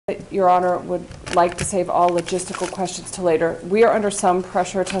Your Honor would like to save all logistical questions to later. We are under some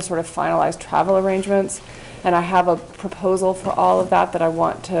pressure to sort of finalize travel arrangements, and I have a proposal for all of that that I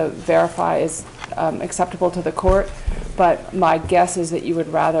want to verify is acceptable to the court, but my guess is that you would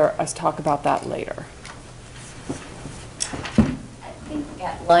rather us talk about that later. I think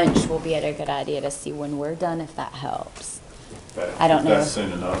at lunch will be a good idea to see when we're done, if that helps. I don't know. If that's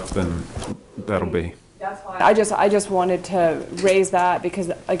soon enough, then that'll be. That's fine. I just wanted to raise that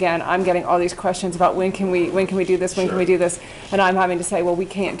because, again, I'm getting all these questions about when can we do this, when can we do this, and I'm having to say, well, we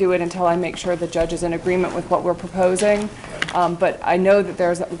can't do it until I make sure the judge is in agreement with what we're proposing. But I know that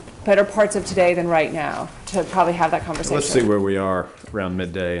there's better parts of today than right now to probably have that conversation. Let's see where we are around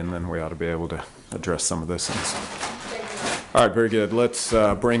midday, and then we ought to be able to address some of this things. All right, very good. Let's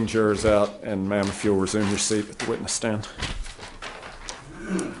bring jurors out, and ma'am, if you'll resume your seat at the witness stand.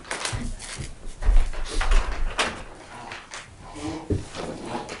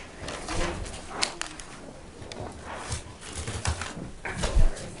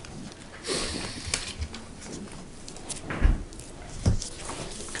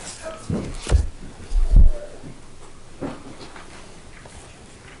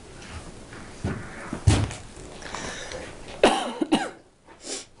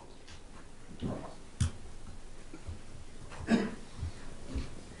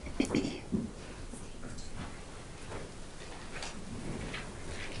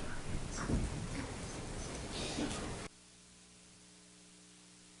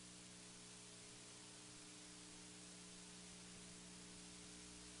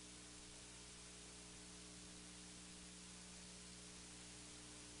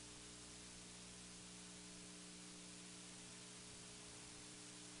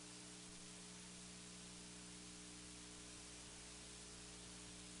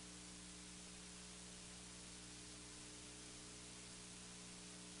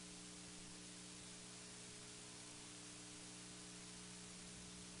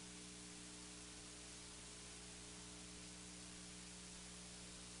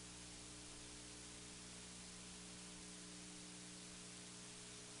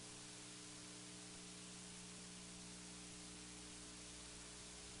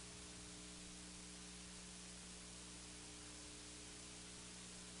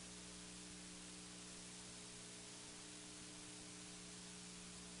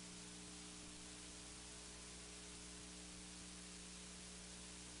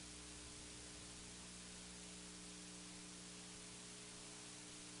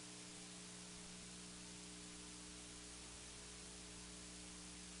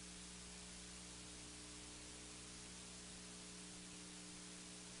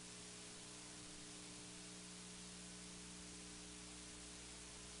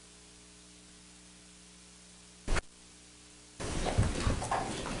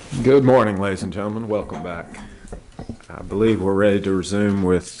 Good morning, ladies and gentlemen. Welcome back. I believe we're ready to resume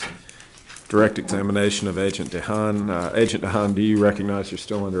with direct examination of Agent DeHaan. Agent DeHaan, do you recognize you're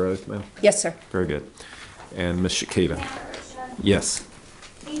still under oath, ma'am? Yes, sir. Very good. And Ms. Shakita? Yes.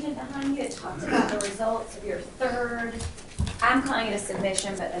 Agent DeHaan, you had talked about the results of your third, I'm calling it a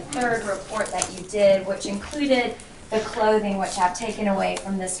submission, but the third report that you did, which included the clothing, which I've taken away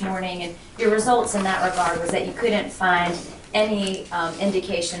from this morning, and your results in that regard was that you couldn't find any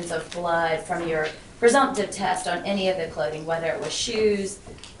indications of blood from your presumptive test on any of the clothing, whether it was shoes,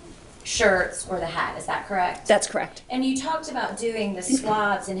 shirts, or the hat. Is that correct? That's correct. And you talked about doing the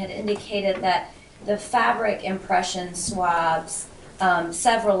swabs and had indicated that the fabric impression swabs,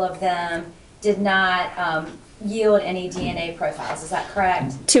 several of them did not yield any DNA profiles. Is that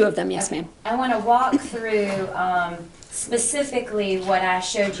correct? 2 of them, yes, ma'am. I want to walk through specifically what I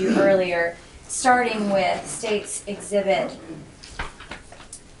showed you earlier, starting with State's Exhibit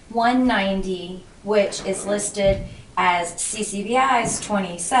 190, which is listed as CCBI's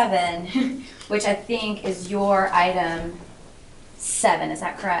 27, which I think is your item 7. Is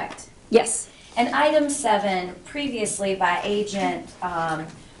that correct? Yes. And item 7, previously by Agent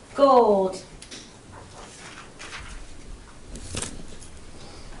Gold,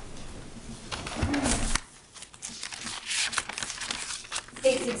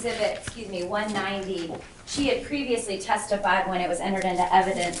 State's Exhibit, 190, she had previously testified when it was entered into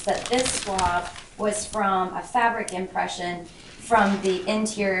evidence that this swab was from a fabric impression from the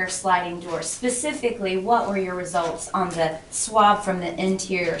interior sliding door. Specifically, what were your results on the swab from the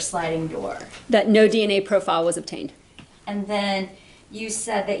interior sliding door? That no DNA profile was obtained. And then you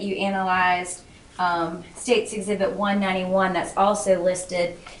said that you analyzed State's Exhibit 191, that's also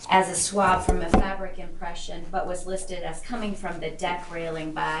listed as a swab from a fabric impression, but was listed as coming from the deck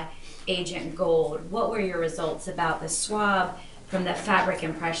railing by Agent Gold. What were your results about the swab from the fabric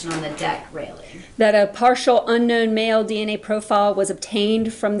impression on the deck railing. That a partial unknown male DNA profile was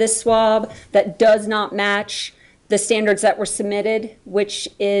obtained from this swab that does not match the standards that were submitted, which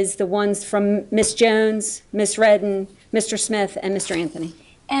is the ones from Ms. Jones, Ms. Redden, Mr. Smith, and Mr. Anthony.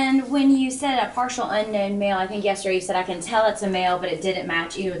 And when you said a partial unknown male, I think yesterday you said I can tell it's a male, but it didn't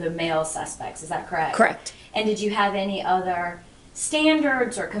match either of the male suspects. Is that correct? Correct. And did you have any other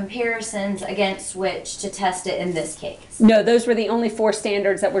standards or comparisons against which to test it in this case? No, those were the only 4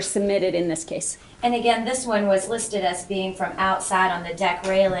 standards that were submitted in this case. And again, this one was listed as being from outside on the deck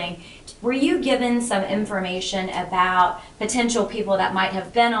railing. Were you given some information about potential people that might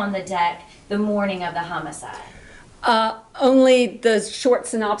have been on the deck the morning of the homicide? Only the short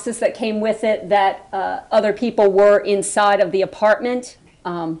synopsis that came with it that other people were inside of the apartment,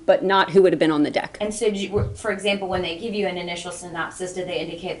 but not who would have been on the deck. And so, for example, when they give you an initial synopsis, did they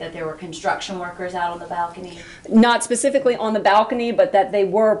indicate that there were construction workers out on the balcony? Not specifically on the balcony, but that they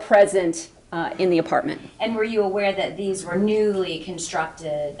were present in the apartment. And were you aware that these were newly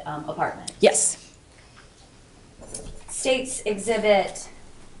constructed apartments? Yes. State's Exhibit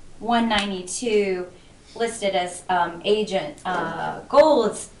 192 listed as Agent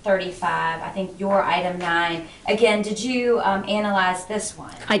Gold's 35, I think your item 9. Again, did you analyze this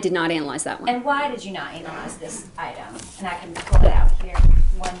one? I did not analyze that one. And why did you not analyze this item? And I can pull it out here,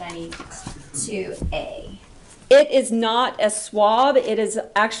 192A. It is not a swab. It is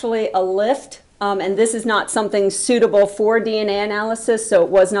actually a lift, and this is not something suitable for DNA analysis, so it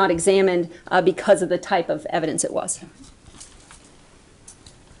was not examined because of the type of evidence it was.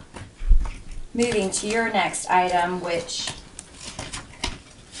 Moving to your next item, which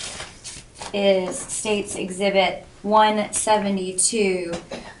is State's Exhibit 172,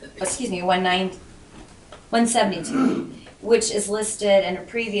 which is listed and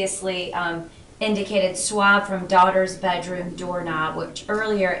previously indicated swab from daughter's bedroom doorknob, which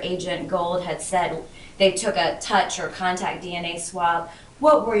earlier Agent Gold had said they took a touch or contact DNA swab.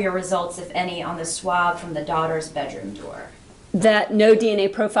 What were your results, if any, on the swab from the daughter's bedroom door? That no DNA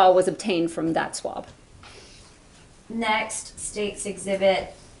profile was obtained from that swab. Next, State's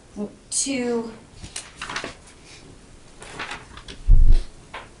Exhibit 2.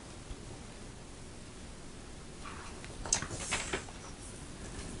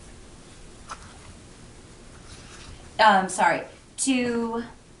 Sorry,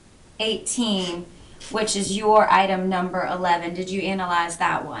 218, which is your item number 11. Did you analyze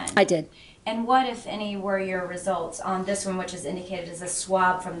that one? I did. And what, if any, were your results on this one, which is indicated as a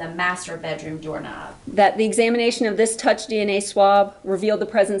swab from the master bedroom doorknob? That the examination of this touch DNA swab revealed the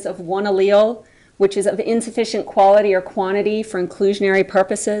presence of one allele, which is of insufficient quality or quantity for inclusionary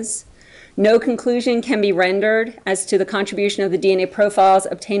purposes. No conclusion can be rendered as to the contribution of the DNA profiles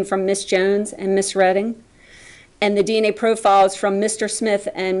obtained from Ms. Jones and Ms. Redden. And the DNA profiles from Mr. Smith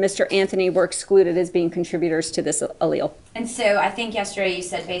and Mr. Anthony were excluded as being contributors to this allele. And so I think yesterday you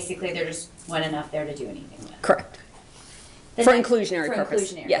said basically there just wasn't enough there to do anything with. Correct. The For next- inclusionary for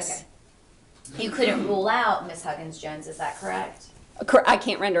purpose. inclusionary, Yes. okay. You couldn't rule out Ms. Huggins-Jones, is that correct? I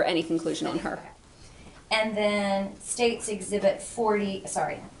can't render any conclusion on her. And then State's Exhibit CCBI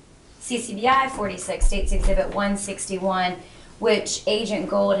 46, State's Exhibit 161, which Agent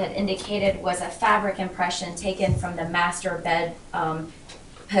Gold had indicated was a fabric impression taken from the master bed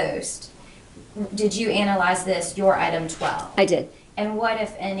post. Did you analyze this, your item 12? I did. And what,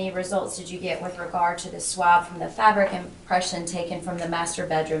 if any, results did you get with regard to the swab from the fabric impression taken from the master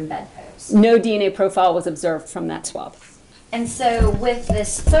bedroom bedpost? No DNA profile was observed from that swab. And so with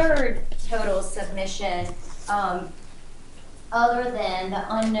this third total submission, other than the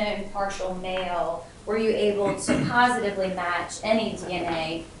unknown partial male, were you able to positively match any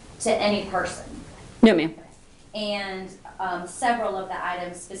DNA to any person? No, ma'am. And several of the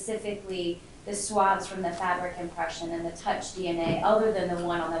items, specifically the swabs from the fabric impression and the touch DNA, other than the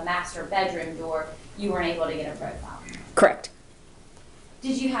one on the master bedroom door, you weren't able to get a profile. Correct.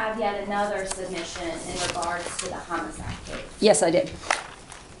 Did you have yet another submission in regards to the homicide case? Yes, I did.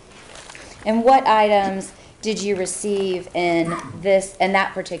 And what items did you receive in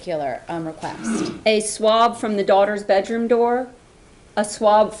that particular request? A swab from the daughter's bedroom door, a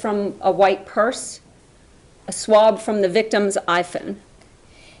swab from a white purse, a swab from the victim's iPhone.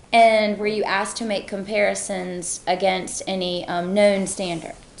 And were you asked to make comparisons against any known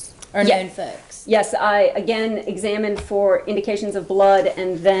standards or Yeah. known folks? Yes, I again examined for indications of blood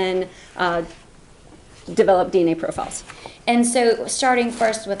and then developed DNA profiles. And so starting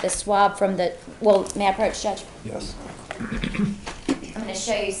first with the swab from the, well, may I approach, Judge? Yes. I'm going to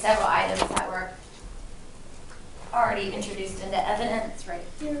show you several items that were already introduced into evidence right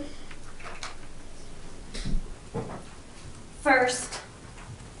here. First,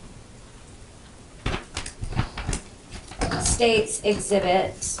 State's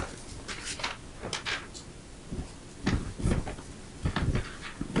Exhibit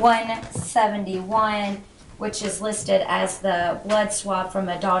 171, which is listed as the blood swab from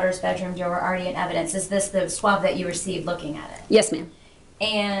a daughter's bedroom door already in evidence. Is this the swab that you received looking at it? Yes, ma'am.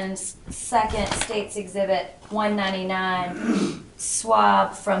 And second, State's Exhibit 199,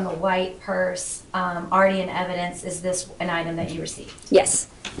 swab from the white purse, already in evidence. Is this an item that you received? Yes.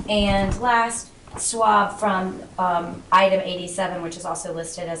 And last, swab from item 87, which is also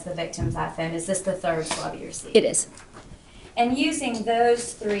listed as the victim's iPhone. Is this the third swab you received? It is. And using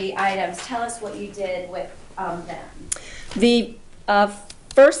those three items, tell us what you did with them. The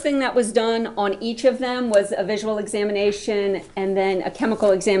first thing that was done on each of them was a visual examination and then a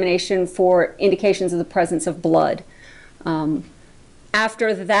chemical examination for indications of the presence of blood.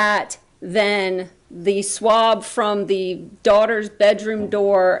 After that, then the swab from the daughter's bedroom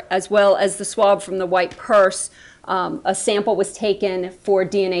door, as well as the swab from the white purse, a sample was taken for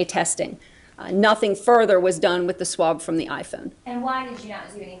DNA testing. Nothing further was done with the swab from the iPhone. And why did you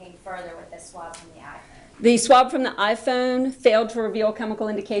not do anything further with the swab from the iPhone? The swab from the iPhone failed to reveal chemical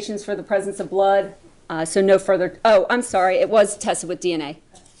indications for the presence of blood, so no further. Oh, I'm sorry, it was tested with DNA.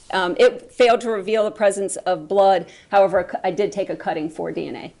 It failed to reveal the presence of blood. However, I did take a cutting for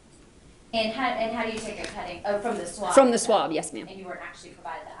DNA. And how do you take a cutting? Oh, from the swab? From the swab, yes, ma'am. And you weren't actually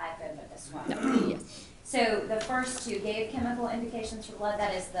provided the iPhone, but the swab? No, yes. So the first two gave chemical indications for blood.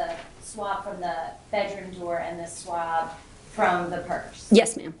 That is the swab from the bedroom door and the swab from the purse?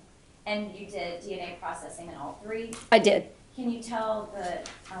 Yes, ma'am. And you did DNA processing in all three? I did. Can you tell the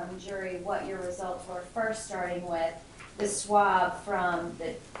jury what your results were, first starting with the swab from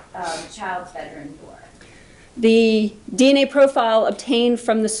the child's bedroom door? The DNA profile obtained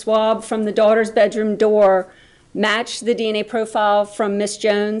from the swab from the daughter's bedroom door matched the DNA profile from Miss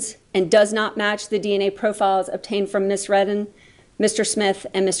Jones and does not match the DNA profiles obtained from Miss Redden, Mr. Smith,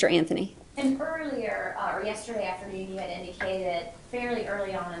 and Mr. Anthony. And earlier, or yesterday afternoon, you had indicated fairly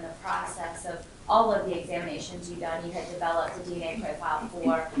early on in the process of all of the examinations you've done, you had developed a DNA profile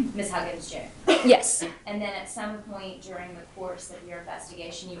for Ms. Huggins-Jones. Yes. And then at some point during the course of your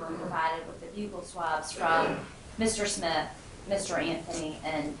investigation, you were provided with the buccal swabs from Mr. Smith, Mr. Anthony,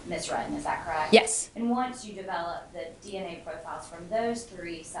 and Ms. Redden, is that correct? Yes. And once you developed the DNA profiles from those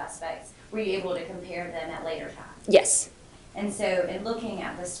three suspects, were you able to compare them at later time? Yes. And so in looking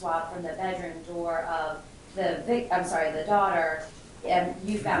at the swab from the bedroom door of the daughter,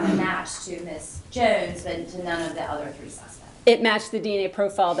 you found a match to Ms. Jones, but to none of the other three suspects. It matched the DNA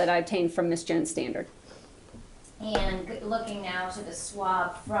profile that I obtained from Miss Jones' standard. And looking now to the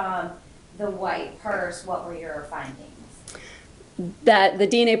swab from the white purse, what were your findings? That the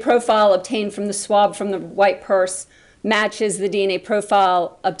DNA profile obtained from the swab from the white purse matches the DNA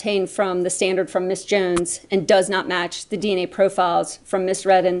profile obtained from the standard from Miss Jones and does not match the DNA profiles from Miss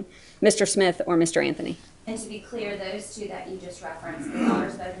Redden, Mr. Smith, or Mr. Anthony. And to be clear, those two that you just referenced, the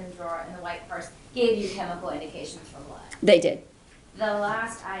daughter's bedroom drawer and the white purse, gave you chemical indications for blood. They did. The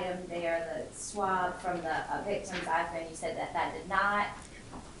last item there, the swab from the victim's iPhone, you said that that did not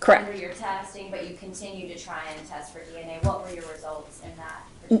Correct. under your testing, but you continue to try and test for DNA. What were your results in that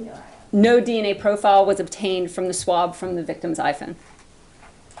particular item? No DNA profile was obtained from the swab from the victim's iPhone.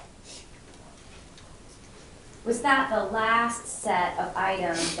 Was that the last set of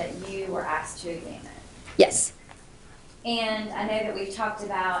items that you were asked to examine? Yes. And I know that we've talked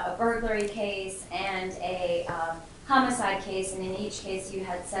about a burglary case and a homicide case, and in each case you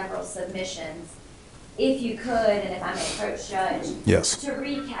had several submissions. If you could, and if I may approach Judge, Yes. to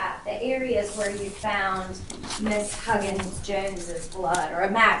recap the areas where you found Miss Huggins-Jones's blood, or a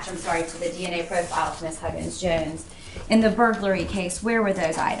match, I'm sorry, to the DNA profile of Miss Huggins-Jones. In the burglary case, where were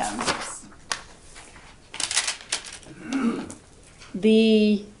those items?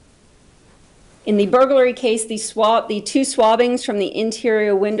 In the burglary case, the two swabbings from the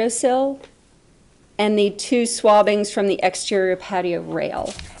interior windowsill and the two swabbings from the exterior patio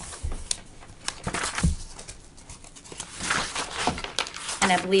rail.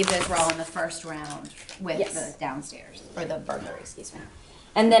 And I believe those were all in the first round with Yes. the downstairs, or the burglary, excuse me.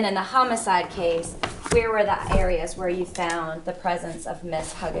 And then in the homicide case, where were the areas where you found the presence of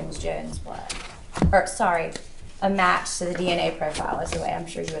Miss Huggins-Jones' blood? Or, sorry, a match to the DNA profile is the way I'm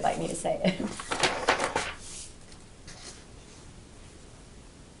sure you would like me to say it.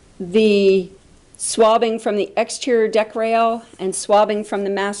 The swabbing from the exterior deck rail and swabbing from the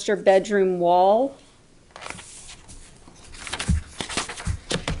master bedroom wall.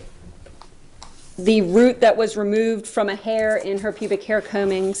 The root that was removed from a hair in her pubic hair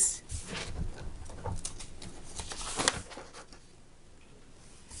combings.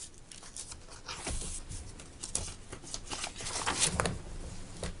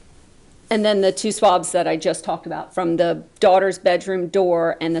 And then the 2 swabs that I just talked about, from the daughter's bedroom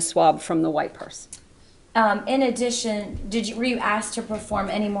door and the swab from the white purse. In addition, were you asked to perform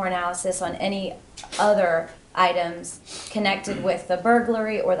any more analysis on any other items connected with the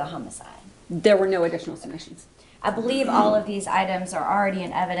burglary or the homicide? There were no additional submissions. I believe all of these items are already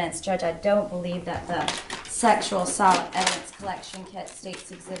in evidence. Judge, I don't believe that the sexual assault evidence collection kit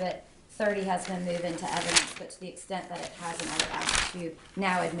states Exhibit 30 has been moved into evidence, but to the extent that it hasn't, I would ask you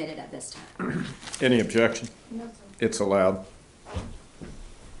now admit it at this time. Any objection? No, sir. It's allowed.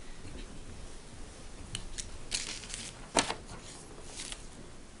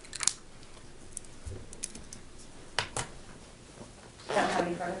 Don't have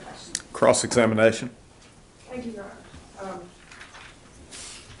any further questions. Cross-examination. Thank you, Your Honor.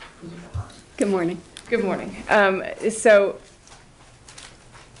 Good morning. Good morning. So,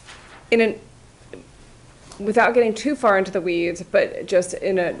 without getting too far into the weeds, but just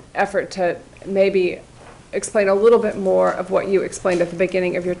in an effort to maybe explain a little bit more of what you explained at the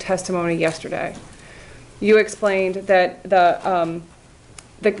beginning of your testimony yesterday. You explained that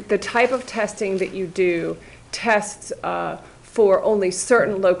the type of testing that you do tests for only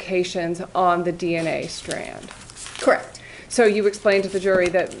certain locations on the DNA strand. Correct. So you explained to the jury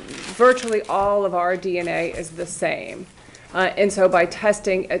that virtually all of our DNA is the same. And so by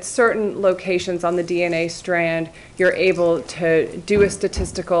testing at certain locations on the DNA strand, you're able to do a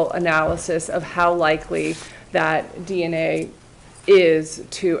statistical analysis of how likely that DNA is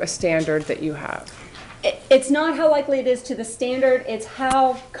to a standard that you have. It's not how likely it is to the standard, it's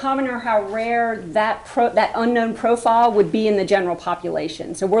how common or how rare that unknown profile would be in the general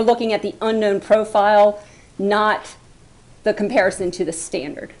population. So we're looking at the unknown profile, not the comparison to the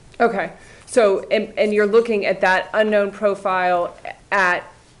standard. Okay. So, and you're looking at that unknown profile at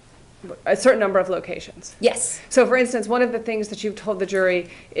a certain number of locations. Yes. So for instance, one of the things that you've told the jury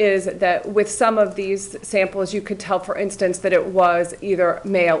is that with some of these samples, you could tell, for instance, that it was either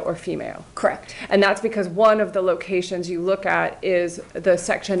male or female. Correct. And that's because one of the locations you look at is the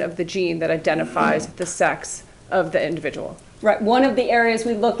section of the gene that identifies the sex of the individual. Right. One of the areas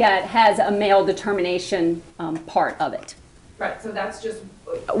we look at has a male determination part of it. Right, so that's just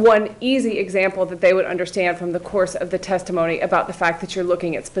one easy example that they would understand from the course of the testimony about the fact that you're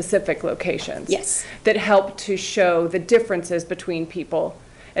looking at specific locations. Yes. That help to show the differences between people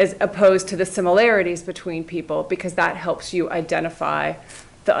as opposed to the similarities between people, because that helps you identify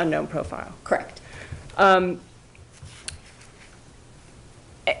the unknown profile. Correct.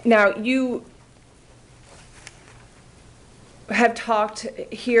 Now, you have talked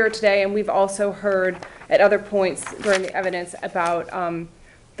here today, and we've also heard at other points during the evidence about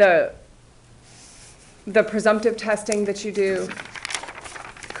the presumptive testing that you do,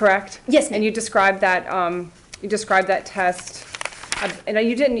 correct? Yes, ma'am. And you described that test, and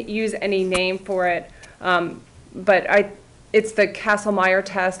you didn't use any name for it, but it's the Kastle-Meyer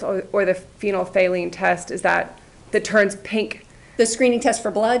test or the phenolphthalein test. Is that turns pink? The screening test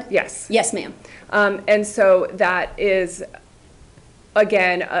for blood? Yes. Yes, ma'am. And so that is,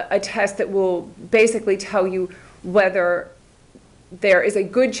 again, a test that will basically tell you whether there is a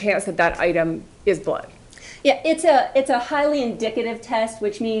good chance that that item is blood. Yeah, it's a highly indicative test,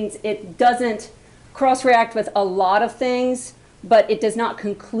 which means it doesn't cross-react with a lot of things, but it does not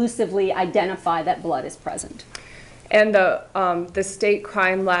conclusively identify that blood is present. And the state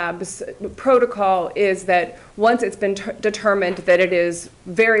crime lab's protocol is that once it's been determined that it is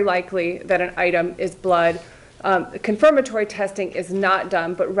very likely that an item is blood, confirmatory testing is not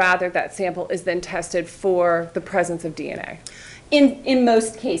done, but rather that sample is then tested for the presence of DNA. In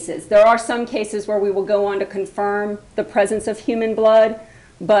most cases. There are some cases where we will go on to confirm the presence of human blood,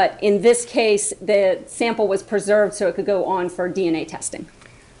 but in this case, the sample was preserved so it could go on for DNA testing.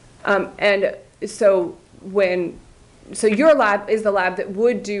 And so your lab is the lab that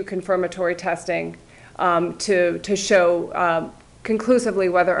would do confirmatory testing to show conclusively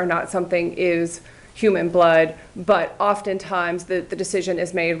whether or not something is human blood, but oftentimes the decision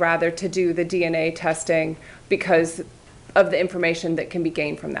is made rather to do the DNA testing because of the information that can be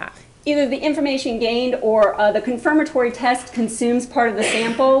gained from that. Either the information gained or the confirmatory test consumes part of the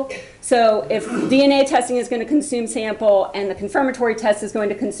sample. So if DNA testing is going to consume sample and the confirmatory test is going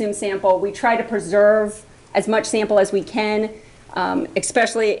to consume sample, we try to preserve as much sample as we can,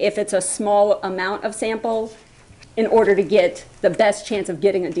 especially if it's a small amount of sample, in order to get the best chance of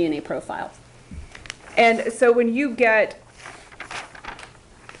getting a DNA profile. And so when you get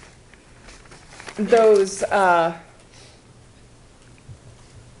those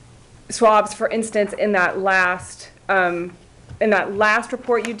swabs, for instance, in that last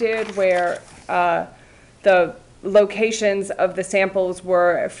report you did, where the locations of the samples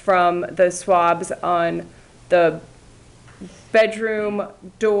were from the swabs on the bedroom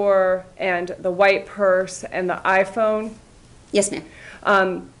door and the white purse and the iPhone. Yes,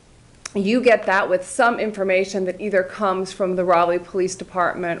 ma'am. You get that with some information that either comes from the Raleigh Police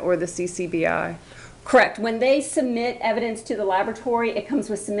Department or the CCBI. Correct. When they submit evidence to the laboratory, it comes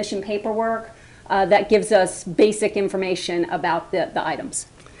with submission paperwork that gives us basic information about the items.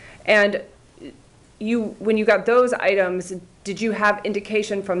 And when you got those items, did you have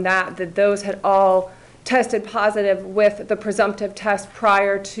indication from that those had all tested positive with the presumptive test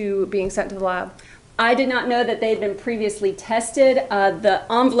prior to being sent to the lab? I did not know that they had been previously tested. The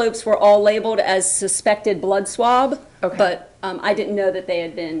envelopes were all labeled as suspected blood swab, Okay. but I didn't know that they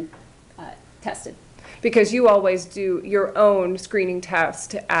had been tested. Because you always do your own screening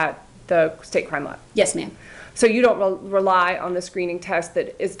test at the state crime lab. Yes, ma'am. So you don't rely on the screening test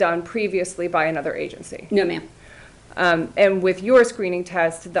that is done previously by another agency? No, ma'am. And with your screening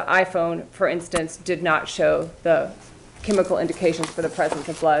test, the iPhone, for instance, did not show the chemical indications for the presence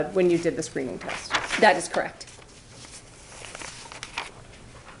of blood when you did the screening test? That is correct.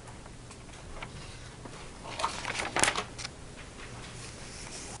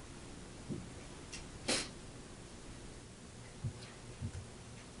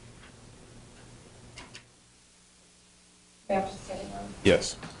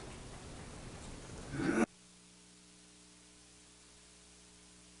 Yes.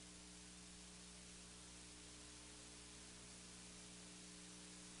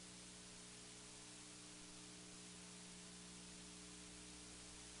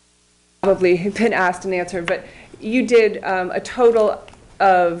 Probably been asked and answered, but you did a total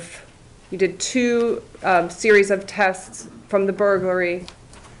of, you did two series of tests from the burglary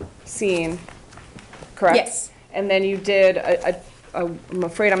scene, correct? Yes. And then you did, I'm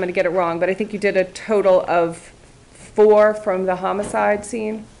afraid I'm going to get it wrong, but I think you did a total of 4 from the homicide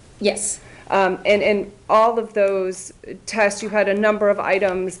scene? Yes. And in all of those tests, you had a number of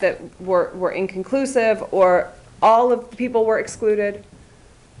items that were inconclusive, or all of the people were excluded?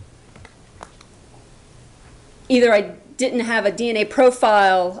 Either I didn't have a DNA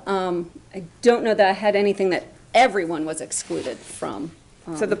profile. I don't know that I had anything that everyone was excluded from.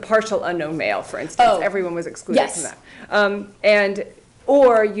 So the partial unknown male, for instance, Oh, everyone was excluded yes. from that.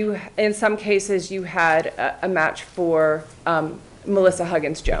 Or you, in some cases, you had a match for Melissa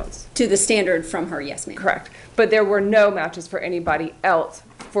Huggins-Jones. To the standard from her, yes, ma'am. Correct. But there were no matches for anybody else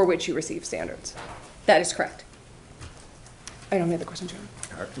for which you received standards. That is correct. I don't have the question, Chairman.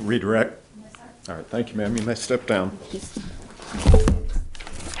 All right, redirect. All right, thank you, ma'am. You may step down.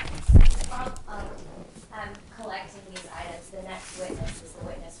 I'm collecting these items. The next witness is the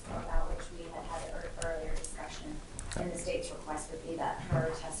witness about which we had an earlier discussion. And the state's request would be that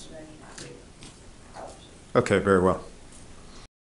her testimony not be published. Okay, very well.